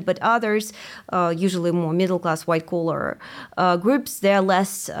agenda, but others, usually more middle-class, white-collar groups, they're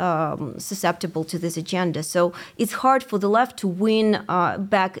less susceptible to this agenda. So it's hard for the left to win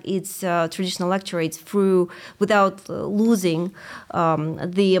back its traditional electorates without losing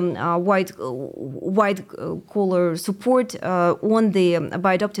the white-collar support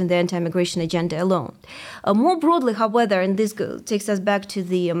by adopting the anti-immigration agenda alone. More broadly, however, and this takes us back to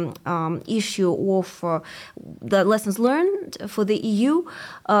the issue of the lessons learned for the EU,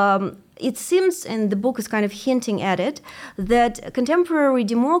 it seems, and the book is kind of hinting at it, that contemporary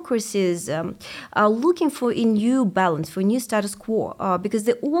democracies are looking for a new balance, for a new status quo, because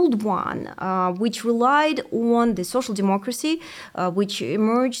the old one, which relied on the social democracy, which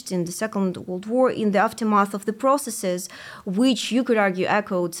emerged in the Second World War in the aftermath of the processes, which you could argue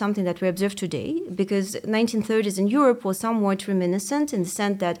echoed something that we observe today, because 1930s in Europe was somewhat reminiscent in the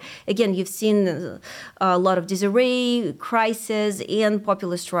sense that, again, you've seen a lot of disarray, crisis, and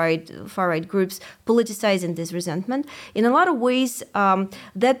populist right far-right groups politicizing this resentment. In a lot of ways,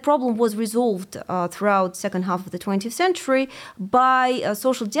 that problem was resolved throughout second half of the 20th century by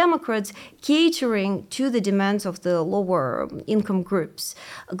social democrats catering to the demands of the lower income groups.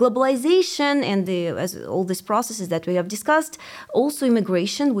 Globalization and all these processes that we have discussed, also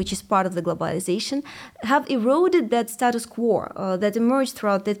immigration, which is part of the globalization, have eroded that status quo that emerged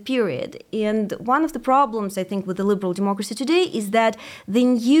throughout that period. And one of the problems, I think, with the liberal democracy today is that the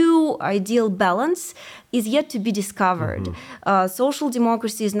new ideal balance is yet to be discovered. Social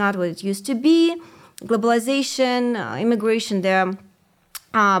democracy is not what it used to be. Globalization, immigration, they're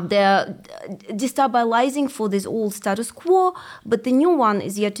destabilizing for this old status quo, but the new one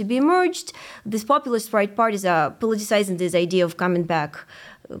is yet to be emerged. These populist right parties are politicizing this idea of coming back,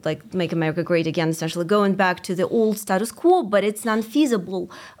 like make America great again, essentially going back to the old status quo, but it's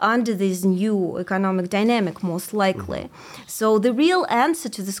non-feasible under this new economic dynamic, most likely. So the real answer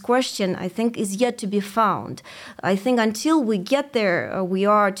to this question, I think, is yet to be found. I think until we get there, we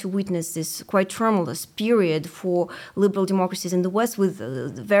are to witness this quite tumultuous period for liberal democracies in the West with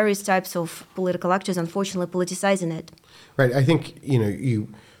various types of political actors, unfortunately, politicizing it. Right. I think, your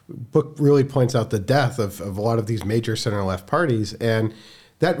book really points out the death of a lot of these major center-left parties, and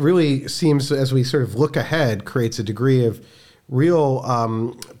that really seems, as we sort of look ahead, creates a degree of real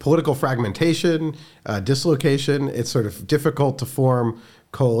political fragmentation, dislocation. It's sort of difficult to form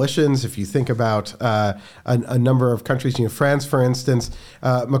coalitions. If you think about a number of countries, France, for instance,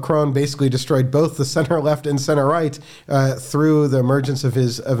 Macron basically destroyed both the center-left and center-right through the emergence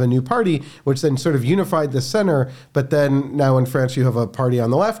of a new party, which then sort of unified the center. But then now in France, you have a party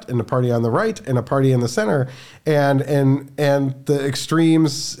on the left and a party on the right and a party in the center, and the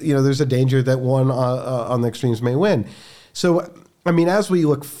extremes. There's a danger that one on the extremes may win. So, as we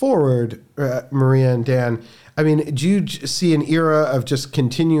look forward, Maria and Dan, do you see an era of just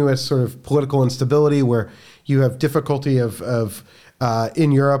continuous sort of political instability where you have difficulty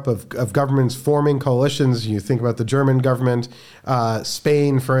in Europe of governments forming coalitions? You think about the German government,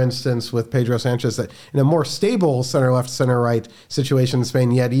 Spain, for instance, with Pedro Sanchez, that in a more stable center-left, center-right situation in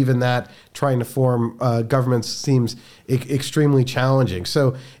Spain, yet even that trying to form governments seems extremely challenging.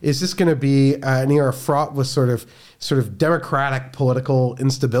 So is this going to be an era fraught with sort of democratic political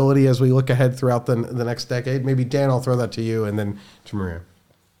instability as we look ahead throughout the next decade? Maybe Dan, I'll throw that to you, and then to Maria.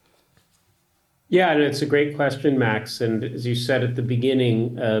 Yeah, and it's a great question, Max. And as you said at the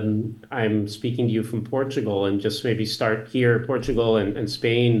beginning, I'm speaking to you from Portugal, and just maybe start here. Portugal and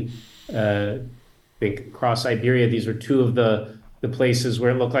Spain, I think across Iberia, these were two of the places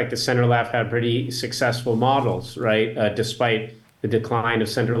where it looked like the center-left had pretty successful models, right? Despite the decline of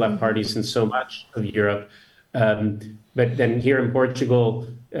center-left parties in so much of Europe. But then here in Portugal,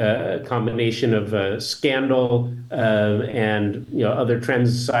 a combination of scandal and other trends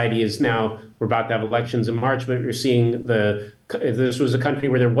in society is now, we're about to have elections in March, but you're seeing this was a country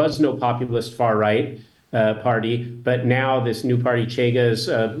where there was no populist far-right party, but now this new party, Chega, is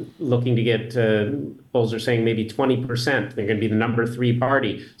looking to get, polls are saying maybe 20%. They're going to be the number 3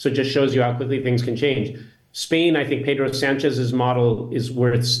 party. So it just shows you how quickly things can change. Spain, I think Pedro Sanchez's model is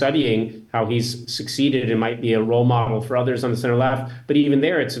worth studying, how he's succeeded and might be a role model for others on the center left. But even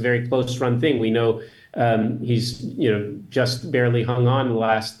there, it's a very close run thing. We know he's just barely hung on in the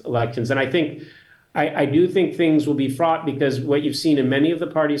last elections. And I do think things will be fraught, because what you've seen in many of the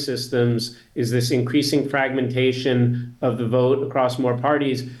party systems is this increasing fragmentation of the vote across more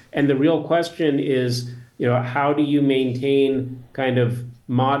parties. And the real question is, how do you maintain kind of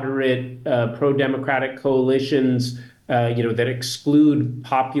moderate pro-democratic coalitions, that exclude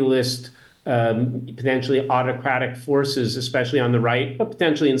populist, potentially autocratic forces, especially on the right, but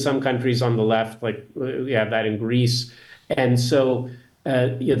potentially in some countries on the left, like we have that in Greece. And so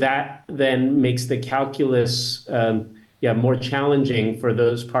that then makes the calculus more challenging for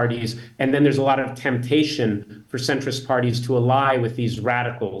those parties. And then there's a lot of temptation for centrist parties to ally with these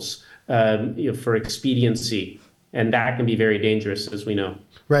radicals for expediency. And that can be very dangerous, as we know.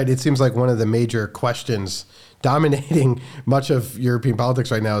 Right. It seems like one of the major questions dominating much of European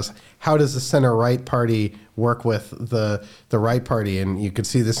politics right now is, how does the center-right party work with the right party? And you could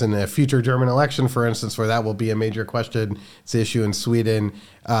see this in a future German election, for instance, where that will be a major question. It's the issue in Sweden,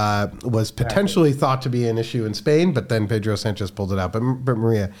 was potentially thought to be an issue in Spain, but then Pedro Sanchez pulled it out. But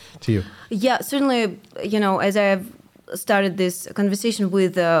Maria, to you. Yeah, certainly, as I have started this conversation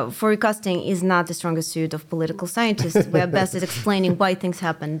with forecasting is not the strongest suit of political scientists. We are best at explaining why things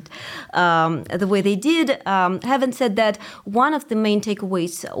happened the way they did. Having said that, one of the main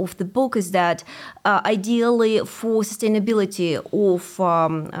takeaways of the book is that ideally for sustainability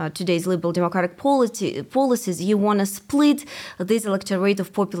of today's liberal democratic policies, you want to split this electorate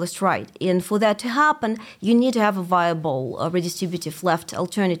of populist right. And for that to happen, you need to have a viable redistributive left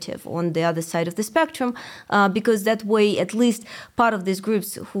alternative on the other side of the spectrum, because that way at least part of these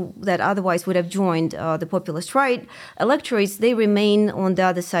groups that otherwise would have joined the populist right electorates, they remain on the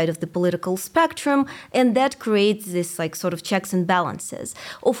other side of the political spectrum, and that creates this like sort of checks and balances.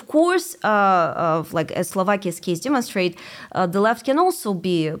 Of course, like as Slovakia's case demonstrate, the left can also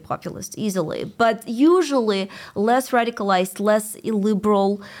be populist easily, but usually less radicalized, less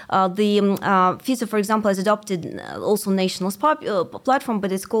illiberal. The FISA, for example, has adopted also nationalist platform,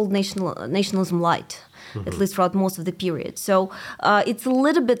 but it's called Nationalism Light. At least throughout most of the period. So it's a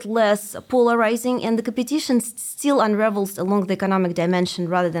little bit less polarizing, and the competition still unravels along the economic dimension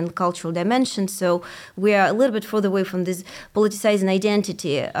rather than cultural dimension. So we are a little bit further away from this politicizing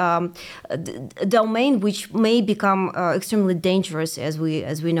identity domain, which may become extremely dangerous, as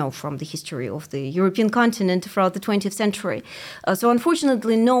we know from the history of the European continent throughout the 20th century. So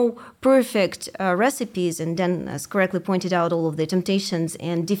unfortunately, no perfect recipes, and then, as correctly pointed out, all of the temptations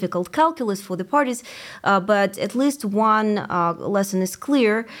and difficult calculus for the parties. But at least one lesson is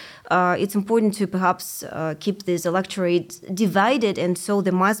clear. It's important to perhaps keep this electorate divided, and so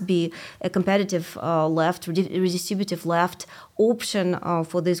there must be a competitive left, redistributive left option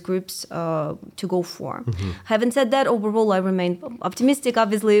for these groups to go for. Having said that, overall, I remain optimistic,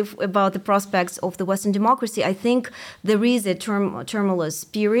 obviously, about the prospects of the Western democracy. I think there is a tumultuous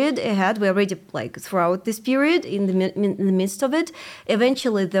period ahead. We're already throughout this period, in the midst of it.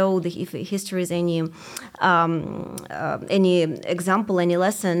 Eventually, though, if history is any example, any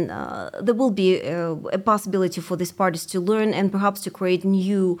lesson, there will be a possibility for these parties to learn and perhaps to create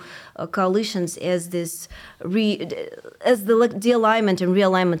new coalitions as the alignment and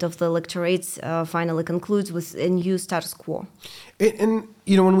realignment of the electorates finally concludes with a new status quo. And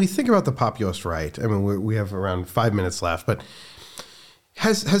when we think about the populist right, I mean, we have around 5 minutes left, but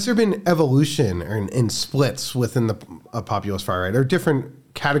has there been evolution in splits within the populist far right, or different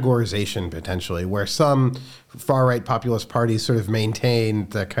categorization potentially, where some far-right populist parties sort of maintain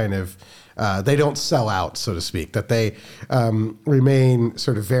the kind of, they don't sell out, so to speak, that they remain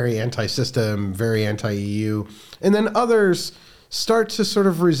sort of very anti-system, very anti-EU, and then others start to sort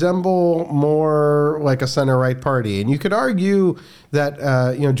of resemble more like a center-right party. And you could argue that,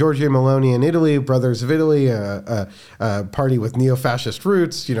 Giorgia Meloni in Italy, Brothers of Italy, a party with neo-fascist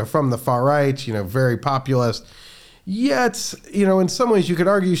roots, from the far right, very populist. Yet, in some ways you could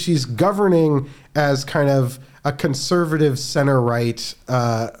argue she's governing as kind of a conservative center-right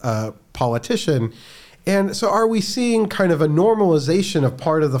politician. And so are we seeing kind of a normalization of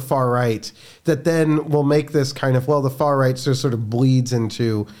part of the far right that then will make this kind of, the far right sort of bleeds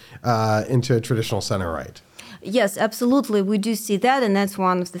into a traditional center-right? Yes, absolutely. We do see that, and that's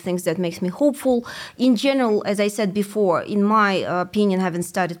one of the things that makes me hopeful. In general, as I said before, in my opinion, having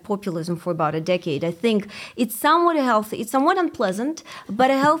studied populism for about a decade, I think it's somewhat healthy, it's somewhat unpleasant,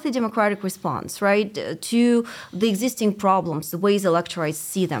 but a healthy democratic response, right, to the existing problems, the ways electorates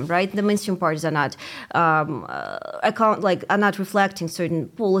see them, right? The mainstream parties are not reflecting certain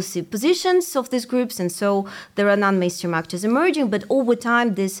policy positions of these groups, and so there are non-mainstream actors emerging. But over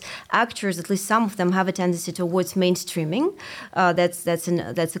time, these actors, at least some of them, have a tendency towards mainstreaming.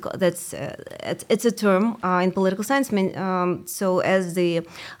 It's a term in political science. So as the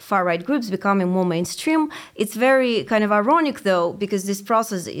far right groups becoming more mainstream, it's very kind of ironic though, because this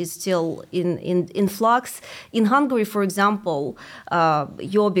process is still in flux. In Hungary, for example,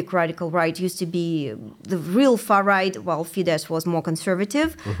 Jobbik radical right used to be the real far right, while Fidesz was more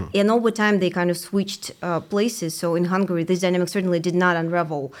conservative. And over time, they kind of switched places. So in Hungary, this dynamic certainly did not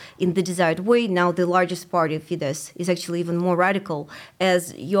unravel in the desired way. Now the largest party, Fidesz, is actually even more radical,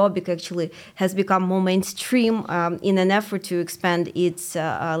 as Jobbik actually has become more mainstream in an effort to expand its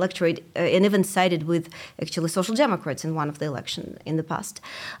electorate, and even sided with actually Social Democrats in one of the elections in the past.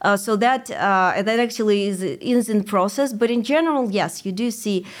 So that actually is in process. But in general, yes, you do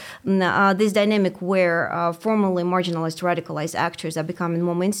see this dynamic where formerly marginalized, radicalized actors are becoming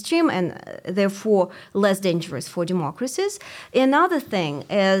more mainstream and therefore less dangerous for democracies. Another thing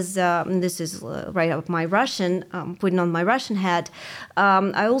is, this is right up my rush, Russian, putting on my Russian hat,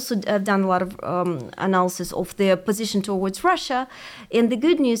 I also have done a lot of analysis of their position towards Russia. And the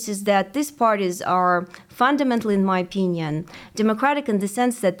good news is that these parties are fundamentally, in my opinion, democratic in the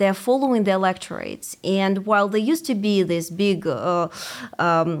sense that they're following the electorates. And while they used to be this big, they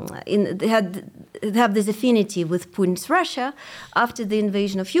have this affinity with Putin's Russia, after the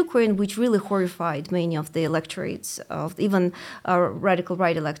invasion of Ukraine, which really horrified many of the electorates, of even radical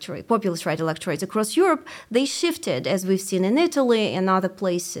right electorate, populist right electorates across Europe, they shifted, as we've seen in Italy and other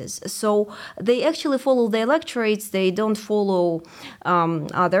places. So they actually follow the electorates. They don't follow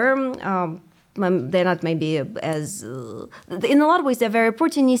other. They're not maybe as, in a lot of ways, they're very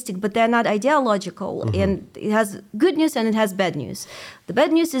opportunistic, but they're not ideological. Mm-hmm. And it has good news and it has bad news. The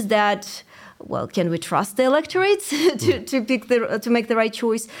bad news is that, well, can we trust the electorates to make the right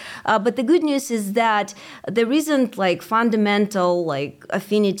choice? But the good news is that there isn't like fundamental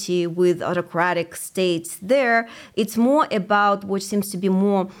affinity with autocratic states there. It's more about what seems to be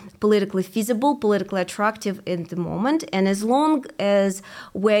more politically feasible, politically attractive at the moment. And as long as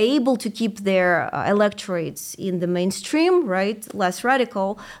we're able to keep their electorates in the mainstream, right, less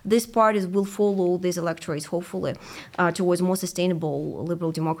radical, these parties will follow these electorates, hopefully, towards more sustainable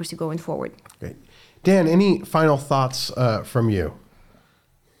liberal democracy going forward. Great. Dan, any final thoughts from you?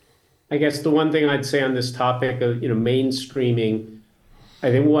 I guess the one thing I'd say on this topic of mainstreaming,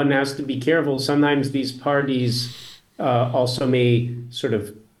 I think one has to be careful. Sometimes these parties also may sort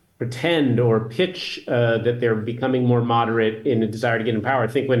of pretend or pitch that they're becoming more moderate in a desire to get in power. I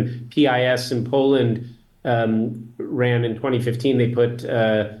think when PIS in Poland ran in 2015, they put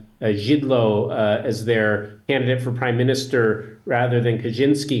Zidlo as their candidate for prime minister rather than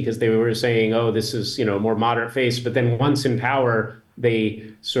Kaczynski, because they were saying, oh, this is a more moderate face. But then once in power, they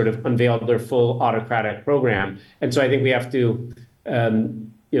sort of unveiled their full autocratic program. And so I think we have to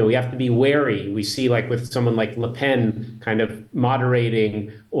we have to be wary. We see with someone like Le Pen kind of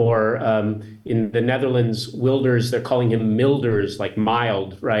moderating, or in the Netherlands, Wilders, they're calling him Milders, like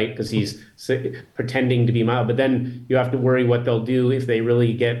mild, right? Because he's pretending to be mild. But then you have to worry what they'll do if they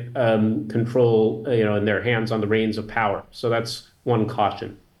really get control, in their hands on the reins of power. So that's one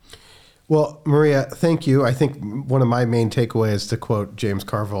caution. Well, Maria, thank you. I think one of my main takeaways, to quote James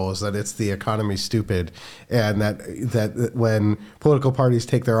Carville, is that it's the economy stupid, and that when political parties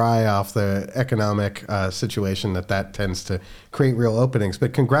take their eye off the economic situation, that tends to create real openings.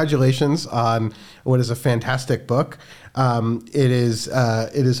 But congratulations on what is a fantastic book. It is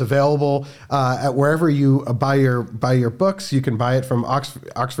available at wherever you buy your books. You can buy it from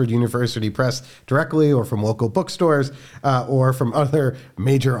Oxford University Press directly, or from local bookstores, or from other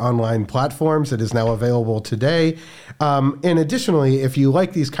major online platforms. It is now available today. And additionally, if you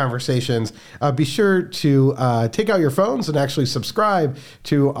like these conversations, be sure to take out your phones and actually subscribe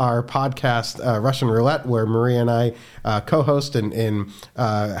to our podcast, Russian Roulette, where Maria and I co-host and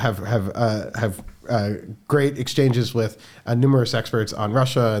have great exchanges with numerous experts on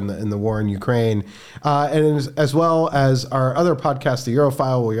Russia and the war in Ukraine, and as well as our other podcast, The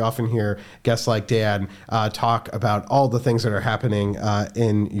Eurofile, where we often hear guests like Dan talk about all the things that are happening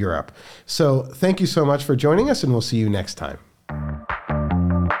in Europe. So thank you so much for joining us, and we'll see you next time.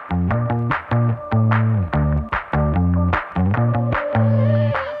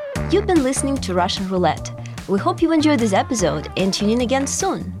 You've been listening to Russian Roulette. We hope you enjoyed this episode and tune in again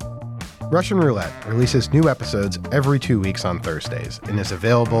soon. Russian Roulette releases new episodes every 2 weeks on Thursdays and is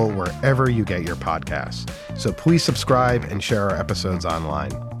available wherever you get your podcasts. So please subscribe and share our episodes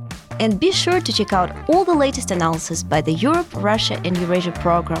online. And be sure to check out all the latest analysis by the Europe, Russia, and Eurasia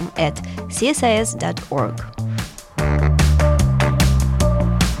program at csis.org.